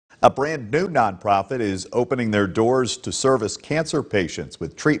A brand new nonprofit is opening their doors to service cancer patients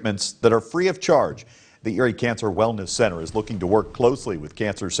with treatments that are free of charge. The Erie Cancer Wellness Center is looking to work closely with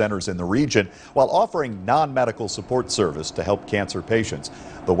cancer centers in the region while offering non-medical support service to help cancer patients.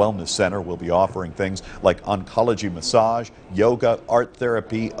 The Wellness Center will be offering things like oncology massage, yoga, art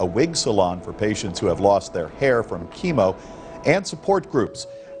therapy, a wig salon for patients who have lost their hair from chemo, and support groups.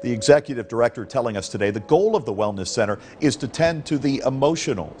 The executive director telling us today the goal of the Wellness Center is to tend to the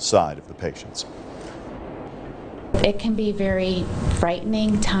emotional side of the patients. It can be very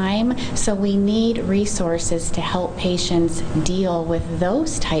frightening time, so we need resources to help patients deal with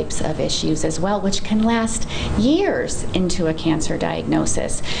those types of issues as well, which can last years into a cancer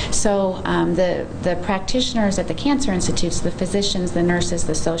diagnosis. So the practitioners at the Cancer Institutes, the physicians, the nurses,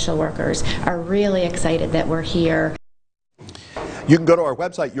 the social workers are really excited that we're here. You can go to our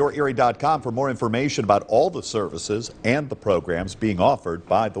website, YourErie.com, for more information about all the services and the programs being offered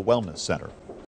by the Wellness Center.